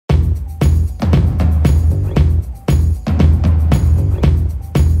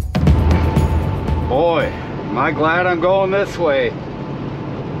I'm glad I'm going this way.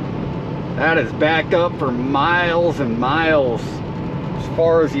 That is backed up for miles and miles, as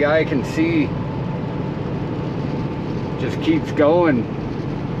far as the eye can see. Just keeps going.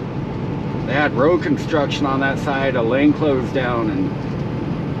 They had road construction on that side, a lane closed down, and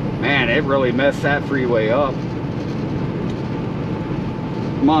man, it really messed that freeway up.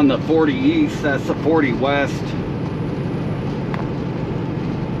 I'm on the 40 east, that's the 40 west.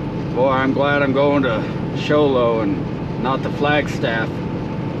 Boy, I'm glad I'm going to Sholo and not the Flagstaff.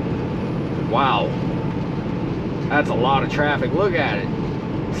 Wow, that's a lot of traffic. Look at it,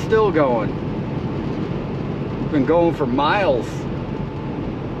 still going. Been going for miles.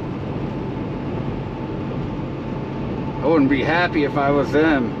 I wouldn't be happy if I was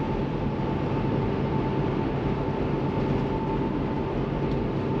them.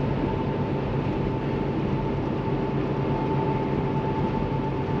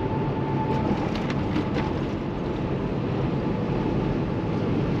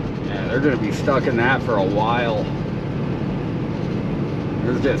 They're going to be stuck in that for a while.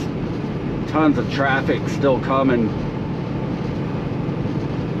 There's just tons of traffic still coming.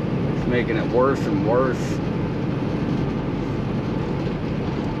 It's making it worse and worse.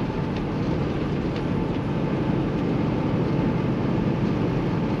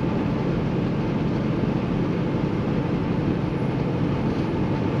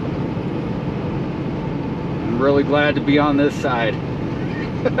 I'm really glad to be on this side.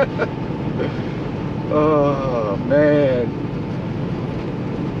 Oh man,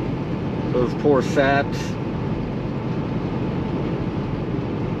 those poor saps.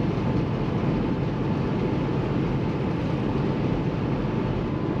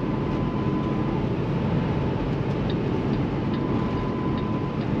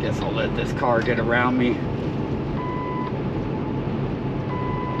 Guess I'll let this car get around me.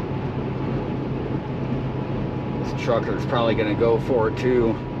 This trucker's probably gonna go for it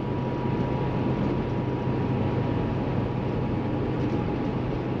too.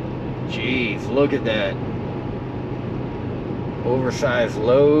 Jeez, look at that. Oversized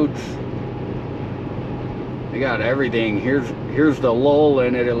loads. They got everything. Here's the lull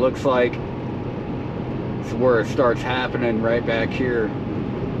in it, it looks like. It's where it starts happening, right back here.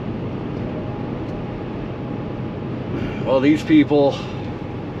 Well, these people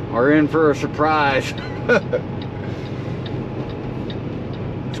are in for a surprise.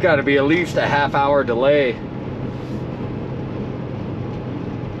 It's got to be at least a half-hour delay.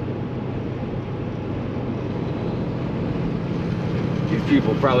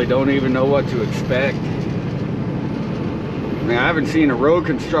 People probably don't even know what to expect. I mean, I haven't seen a road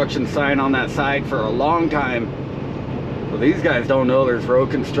construction sign on that side for a long time. Well, these guys don't know there's road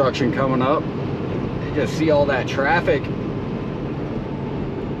construction coming up. They just see all that traffic.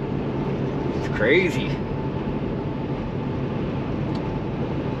 It's crazy.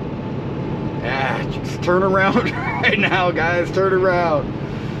 Ah, just turn around right now, guys. Turn around.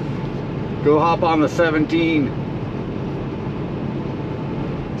 Go hop on the 17.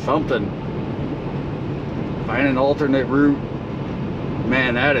 Something. Find an alternate route.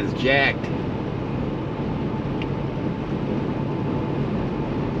 Man, that is jacked.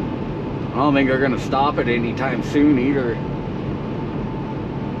 I don't think they're gonna stop it anytime soon either.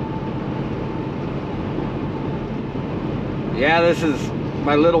 Yeah, this is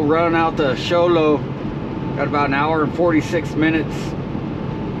my little run out to Sholo. Got about an hour and 46 minutes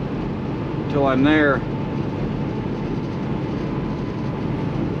till I'm there.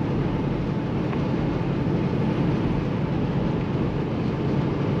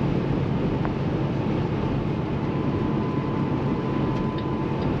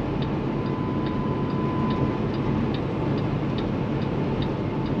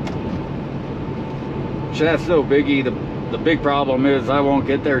 That's no biggie. The big problem is I won't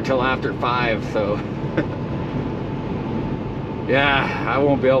get there till after 5, so yeah, I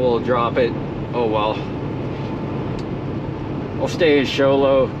won't be able to drop it. Oh well, I'll stay in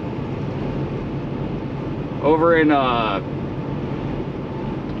Sholo. Over in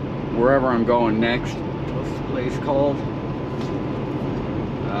wherever I'm going next. What's the place called?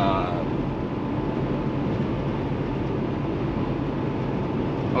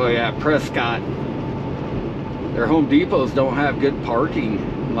 Oh yeah, Prescott. Their Home Depots don't have good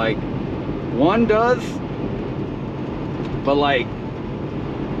parking. Like, one does, but like,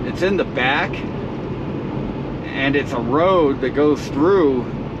 it's in the back, and it's a road that goes through,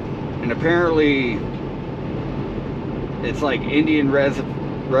 and apparently it's like Indian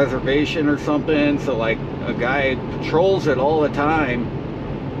reservation or something, so like a guy patrols it all the time,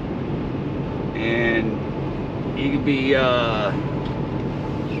 and he can be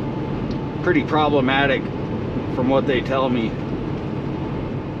pretty problematic from what they tell me.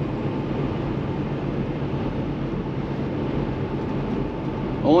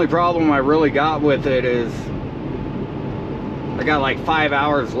 Only problem I really got with it is I got like 5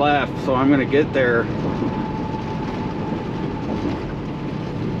 hours left, so I'm gonna get there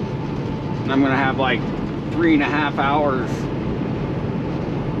and I'm gonna have like 3.5 hours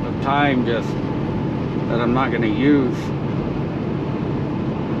of time just that I'm not gonna use.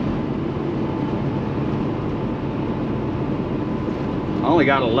 I only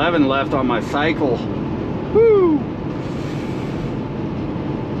got 11 left on my cycle. Woo!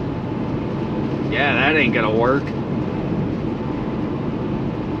 Yeah, that ain't gonna work.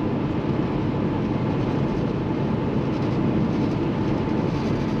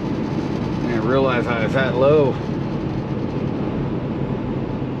 I didn't realize I was that low.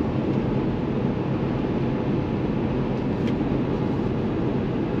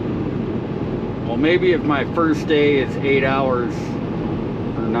 Well, maybe if my first day is 8 hours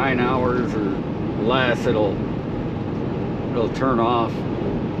or 9 hours or less, it'll turn off.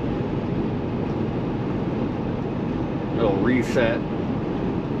 It'll reset.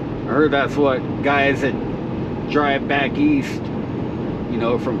 I heard that's what guys that drive back east, you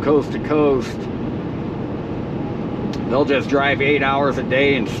know, from coast to coast, they'll just drive 8 hours a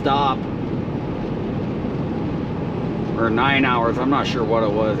day and stop. Or 9 hours, I'm not sure what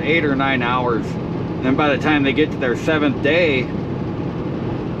it was, 8 or 9 hours. And then by the time they get to their 7th day,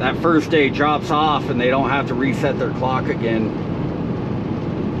 that first day drops off and they don't have to reset their clock again.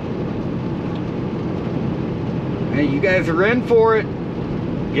 Hey, you guys are in for it.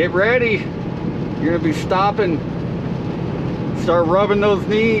 Get ready. You're gonna be stopping. Start rubbing those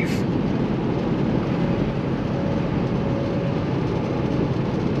knees.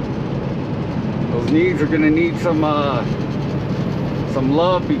 Those knees are gonna need some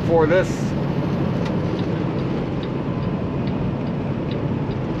love before this.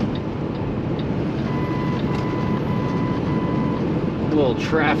 A little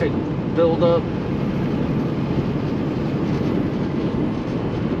traffic buildup.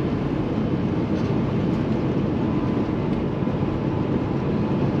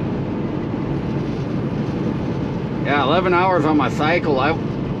 Yeah, 11 hours on my cycle.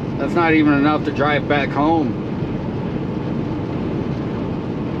 That's not even enough to drive back home.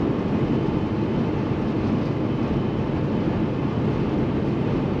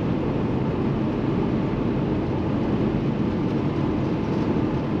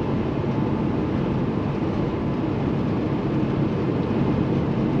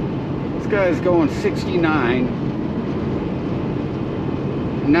 This guy's going 69.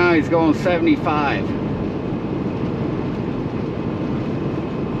 And now he's going 75.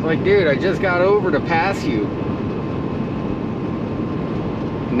 Like, dude, I just got over to pass you.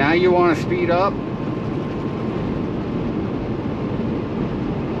 Now you want to speed up?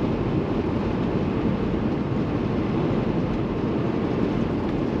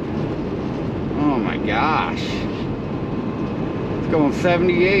 Oh my gosh. It's going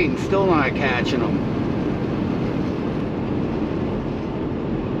 78 and still not catching them.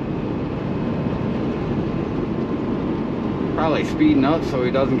 Probably speeding up so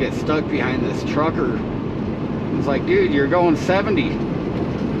he doesn't get stuck behind this trucker. It's like, dude, you're going 70.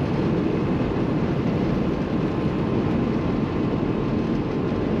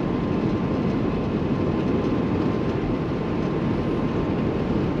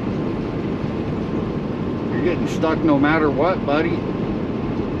 You're getting stuck no matter what, buddy.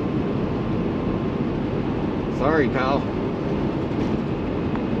 Sorry, pal.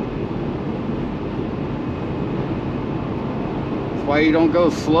 Why you don't go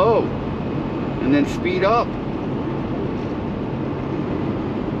slow and then speed up.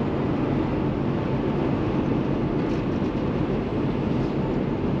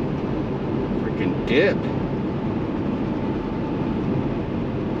 Freaking dip.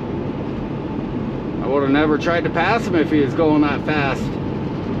 I would have never tried to pass him if he was going that fast.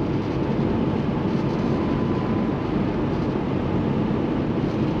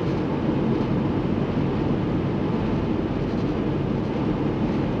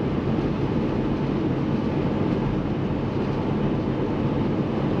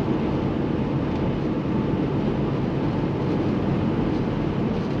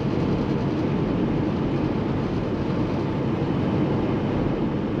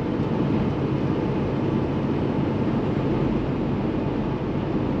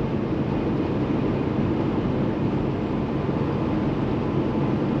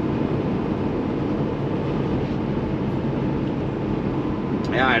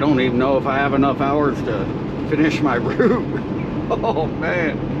 Yeah, I don't even know if I have enough hours to finish my route. Oh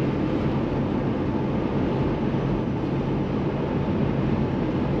man.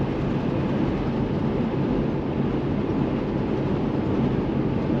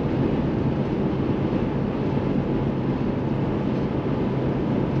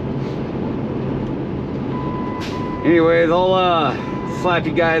 Anyways, I'll slap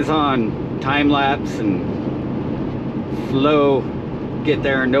you guys on time lapse and slow, get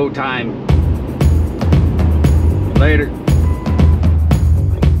there in no time. Later.